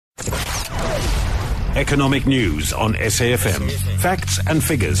Economic news on SAFM. Facts and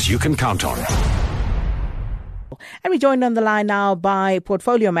figures you can count on. And we're joined on the line now by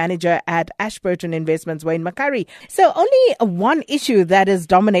Portfolio Manager at Ashburton Investments, Wayne McCurry. So only one issue that is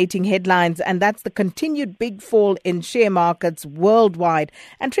dominating headlines, and that's the continued big fall in share markets worldwide.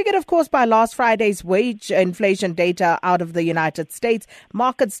 And triggered, of course, by last Friday's wage inflation data out of the United States.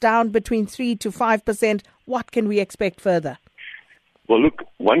 Markets down between 3 to 5%. What can we expect further? Well, look,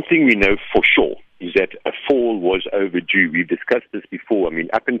 one thing we know for sure is that a fall was overdue. We've discussed this before. I mean,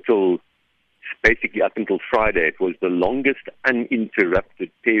 up until Friday, it was the longest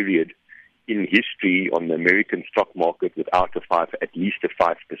uninterrupted period in history on the American stock market without at least a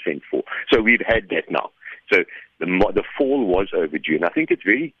 5% fall. So we've had that now. So the fall was overdue. And I think it's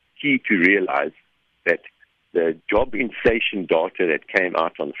very key to realize that the job inflation data that came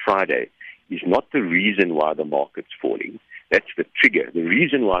out on Friday is not the reason why the market's falling. That's the trigger. The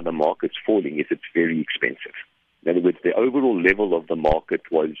reason why the market's falling is it's very expensive. In other words, the overall level of the market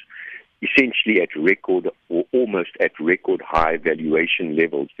was essentially at record or almost at record high valuation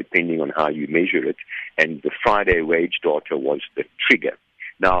levels, depending on how you measure it. And the Friday wage data was the trigger.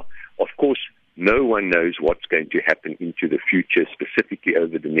 Now, of course, no one knows what's going to happen into the future, specifically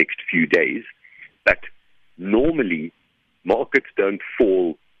over the next few days. But normally, markets don't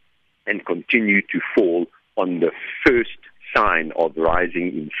fall and continue to fall on the first sign of rising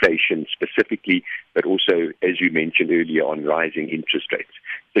inflation specifically, but also, as you mentioned earlier, on rising interest rates.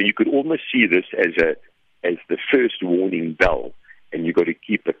 So you could almost see this as the first warning bell, and you've got to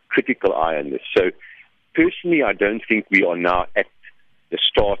keep a critical eye on this. So personally, I don't think we are now at the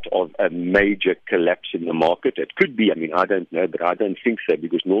start of a major collapse in the market. It could be, I don't know, but I don't think so,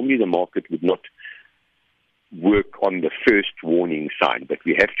 because normally the market would not work on the first warning sign. But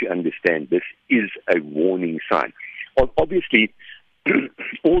we have to understand this is a warning sign. Obviously,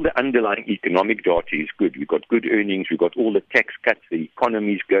 all the underlying economic data is good. We've got good earnings, we've got all the tax cuts, the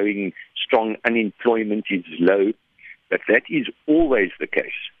economy is going strong, unemployment is low, but that is always the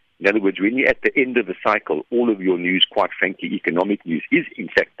case. In other words, when you're at the end of the cycle, all of your news, quite frankly, economic news, is in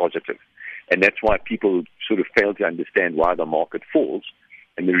fact positive. And that's why people sort of fail to understand why the market falls.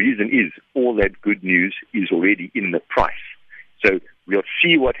 And the reason is all that good news is already in the price. So we'll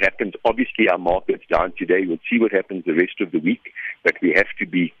see what happens. Obviously, our market's down today. We'll see what happens the rest of the week. But we have to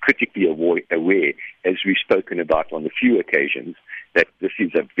be critically aware, as we've spoken about on a few occasions, that this is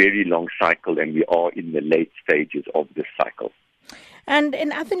a very long cycle and we are in the late stages of this cycle. And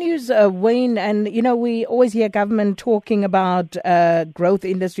in other news, Wayne, and we always hear government talking about growth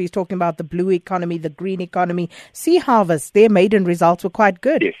industries, talking about the blue economy, the green economy. Sea Harvest, their maiden results were quite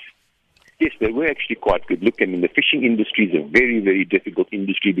good. Yes, they were actually quite good. Look, the fishing industry is a very, very difficult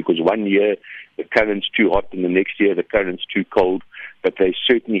industry because one year the current's too hot and the next year the current's too cold. But they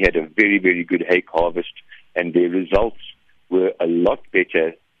certainly had a very, very good hake harvest, and their results were a lot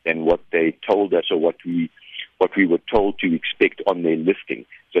better than what they told us or what we were told to expect on their listing.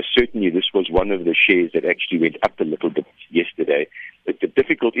 So certainly this was one of the shares that actually went up a little bit yesterday. It's a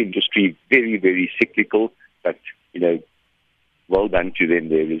difficult industry, very, very cyclical, but, well done to them.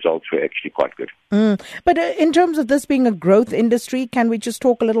 Their results were actually quite good. But in terms of this being a growth industry, can we just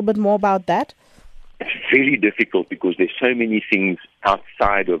talk a little bit more about that? It's very difficult because there's so many things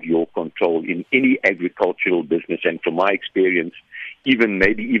outside of your control in any agricultural business. And from my experience,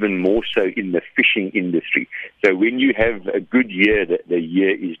 maybe even more so in the fishing industry. So when you have a good year, the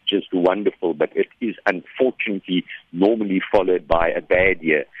year is just wonderful, but it is unfortunately normally followed by a bad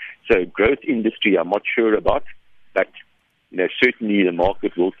year. So growth industry, I'm not sure about, but certainly the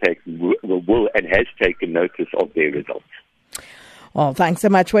market will and has taken notice of their results. Well, thanks so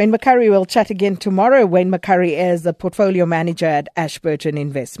much, Wayne McCurry. We'll chat again tomorrow. Wayne McCurry is the Portfolio Manager at Ashburton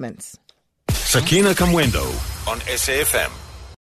Investments. Sakina Kamwendo on SAFM.